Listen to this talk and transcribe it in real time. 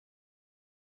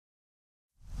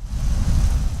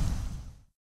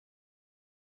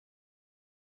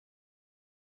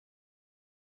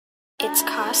It's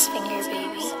Cos Finger,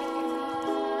 baby.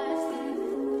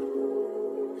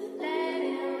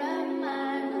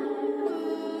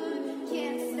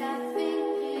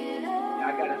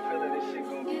 I got a feeling this shit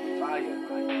gonna be fire.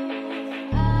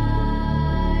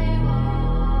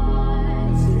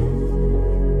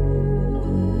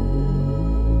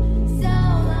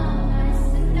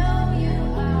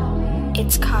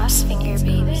 It's Cos Finger,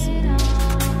 baby.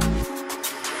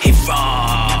 Hey,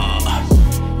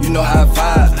 you know how I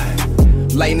vibe.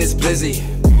 Lighting is blizzy.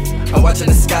 I'm watching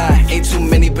the sky. Ain't too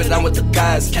many, but I'm with the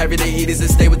guys. Carry the heaters and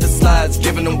stay with the slides.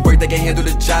 Giving them work, they can handle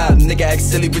the job. Nigga act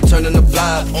silly, returning the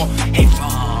vibe. Hey,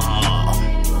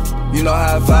 you know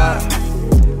how I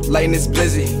vibe. Lighting is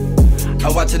blizzy.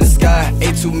 I'm watching the sky.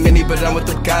 Ain't too many, but I'm with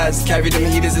the guys. Carry them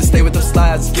heaters and stay with the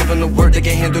slides. Giving them work, they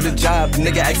can handle the job.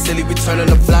 Nigga act silly, returning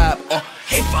the vibe.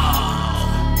 Hey,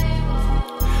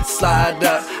 slide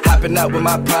up, hopping out with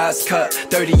my prize cut.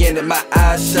 30 in it, my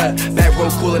eyes shut. Back row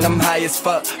cool and I'm high as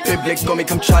fuck. Big blick on me,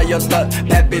 come try your luck.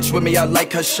 That bitch with me, I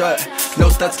like her shirt. No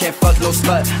studs, can't fuck, no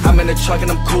slut. I'm in the truck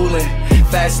and I'm coolin'.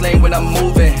 Fast lane when I'm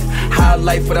moving. High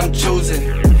life, what I'm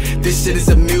choosing. This shit is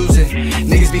amusing.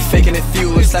 Niggas be faking and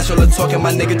fueling. Slash all the talking,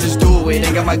 my nigga just do it.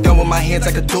 Ain't got my gun with my hands,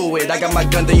 I could do it. I got my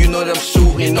gun, then you know that I'm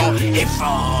shooting on. Hey,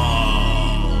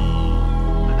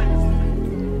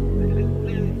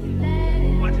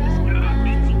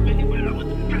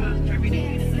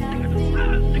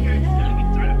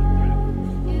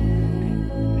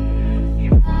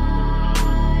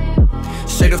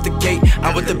 straight off the gate,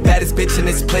 I'm with the baddest bitch in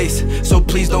this place. So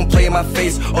please don't play in my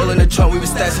face. All in the trunk, we was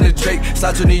stashing the Drake.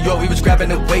 Slide to New York, we was grabbing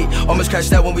the weight. Almost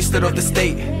crashed out when we stood off the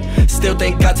state. Still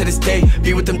thank God to this day.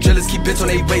 Be with them drillers, keep bitch on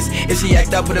they waist. If she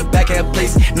act out, put her back in her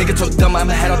place. Nigga talk dumb,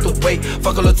 I'ma head out the way.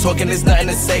 Fuck all the talking, there's nothing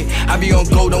to say. I be on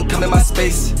go, don't come in my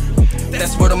space.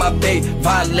 That's word on my babe,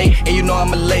 violate, and you know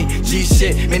I'ma lay. G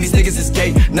shit, man, these niggas is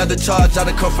gay. Another charge, I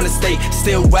done come from the state.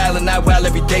 Still wildin', I wild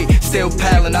every day. Still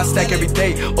pallin', I stack every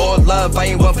day. All love, I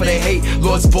ain't one for they hate.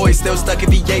 Lord's boy, still stuck in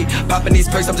V8. Poppin' these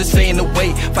perks, I'm just fading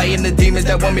away. Fighting the demons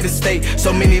that want me to stay.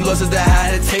 So many losses that I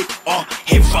had to take.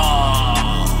 Hey,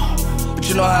 but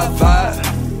you know how I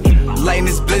vibe. Lighting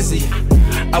is blizzy.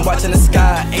 I'm watching the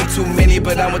sky, ain't too many,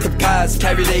 but I'm with the guys.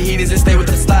 Carry the heaters and stay with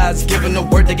the slides. Giving the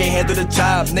work, they can handle the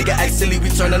job. Nigga act silly, we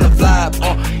turning the vibe.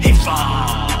 Hey,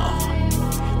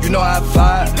 you know how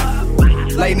I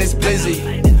vibe. Lighting is blizzy.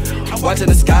 Watching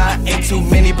the sky, ain't too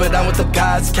many, but I'm with the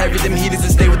guys. Carry them heaters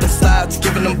and stay with the slides.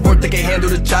 Giving them work, they can handle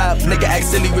the job. Nigga act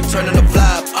silly, we turning the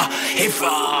vibe. Hey,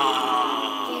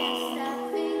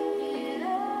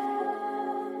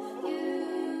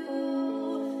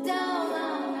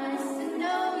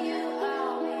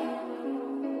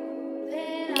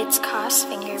 It's Cos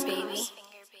Finger, baby.